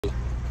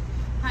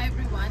Hi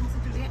everyone, so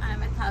today I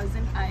am at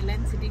Thousand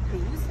Island City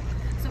Cruise.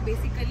 So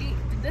basically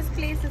this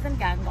place is in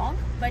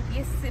Gananoque, but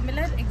ये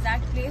similar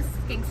exact place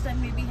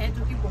Kingston में भी है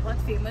जो कि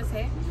बहुत famous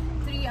है.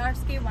 3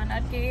 hours के 1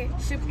 hour के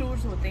ship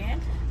tours होते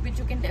हैं, which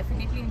you can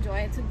definitely enjoy.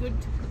 It's a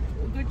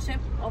good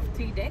ship of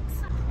 3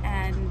 decks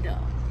and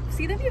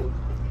see the view.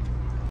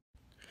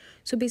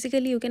 So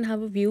basically you can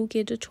have a view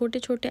के जो छोटे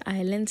छोटे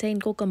आइलैंड्स हैं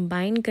इनको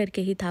कंबाइन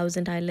करके ही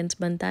 1000 आइलैंड्स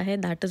बनता है.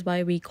 That is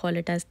why we call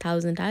it as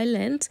 1000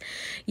 islands.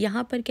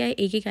 यहाँ पर क्या है,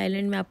 एक एक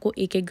आइलैंड में आपको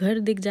एक एक घर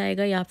दिख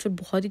जाएगा, या फिर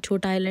बहुत ही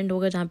छोटा आइलैंड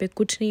होगा जहाँ पे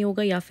कुछ नहीं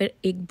होगा, या फिर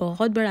एक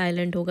बहुत बड़ा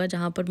आइलैंड होगा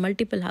जहाँ पर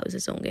मल्टीपल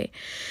हाउसेस होंगे.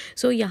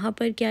 सो यहाँ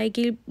पर क्या है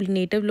कि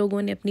नेटिव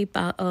लोगों ने अपनी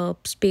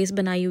स्पेस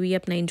बनाई हुई है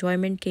अपना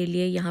इन्जॉयमेंट के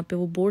लिए. यहाँ पे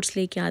वो बोट्स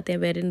लेके आते हैं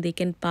where in they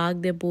can park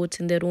there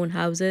boats in their own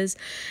houses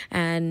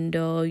and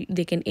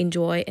they can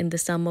enjoy in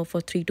the summer for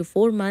 3 to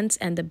 4 months.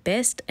 And the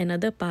best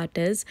another part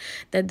is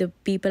that the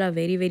people are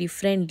very very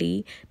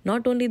friendly.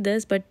 Not only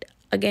this, but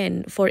again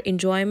for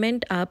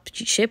enjoyment आप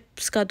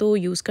ships का तो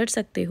use कर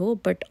सकते हो,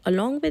 but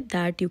along with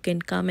that you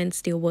can come and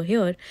stay over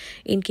here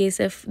in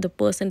case if the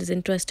person is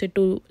interested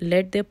to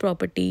let their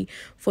property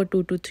for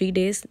 2 to 3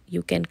 days.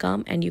 You can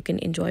come and you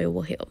can enjoy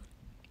over here.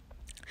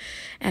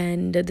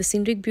 And the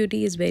scenic beauty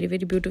is very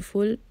very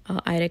beautiful.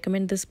 I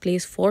recommend this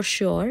place for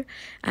sure,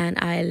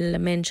 and I'll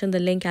mention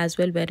the link as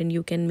well wherein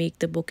you can make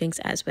the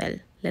bookings as well.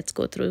 Let's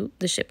go through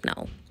the ship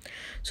now.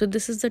 So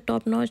this is the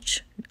top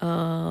notch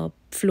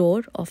floor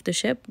of the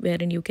ship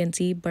wherein you can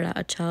see बड़ा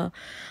अच्छा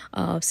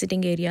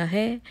sitting area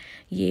है.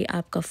 ये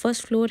आपका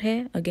first floor है.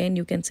 Again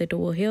you can sit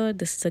over here.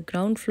 This is a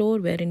ground floor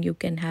wherein you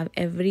can have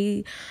every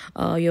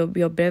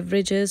your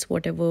beverages,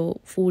 whatever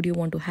food you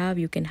want to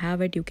have, you can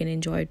have it, you can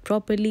enjoy it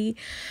properly.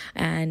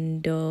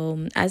 And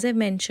as I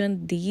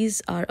mentioned,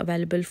 these are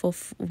available for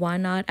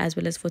 1 hour as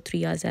well as for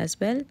 3 hours as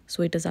well,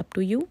 so it is up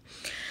to you.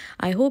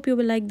 I hope you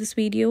will like this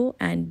video,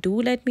 and do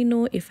let me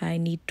know if I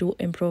need to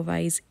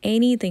improvise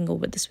anything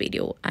over this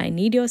video. I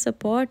need your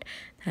support.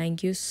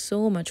 Thank you so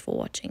much for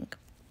watching.